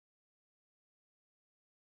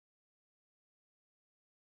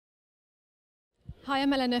Hi,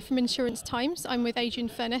 I'm Elinor from Insurance Times. I'm with Adrian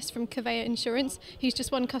Furness from Covéa Insurance. He's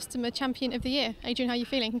just won Customer Champion of the Year. Adrian, how are you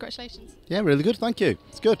feeling? Congratulations. Yeah, really good, thank you.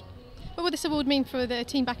 It's good. What will this award mean for the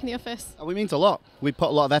team back in the office? It means a lot. We put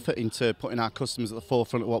a lot of effort into putting our customers at the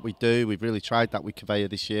forefront of what we do. We've really tried that with Covéa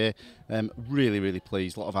this year. Really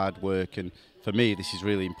pleased, a lot of hard work, and for me this is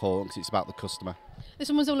really important because it's about the customer. This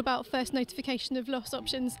one was all about first notification of loss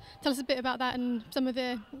options. Tell us a bit about that and some of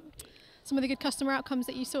the good customer outcomes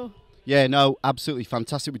that you saw. Yeah, no, absolutely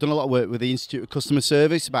fantastic. We've done a lot of work with the Institute of Customer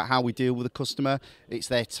Service about how we deal with the customer. It's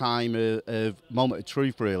their time of moment of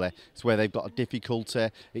truth, really. It's where they've got a difficulty.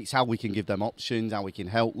 It's how we can give them options, how we can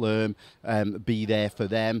help them, be there for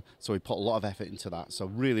them. So we put a lot of effort into that. So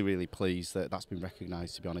really pleased that that's been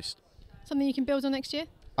recognised, to be honest. Something you can build on next year?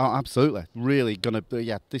 Oh, absolutely. Really going to,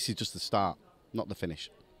 yeah, this is just the start, not the finish.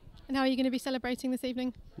 And how are you going to be celebrating this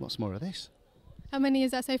evening? Lots more of this. How many is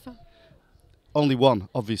that so far? Only one,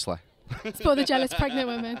 obviously. It's for the jealous pregnant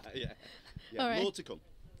women. Yeah. All right. More to come.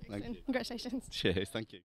 Thank you. Congratulations. Cheers,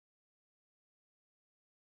 thank you.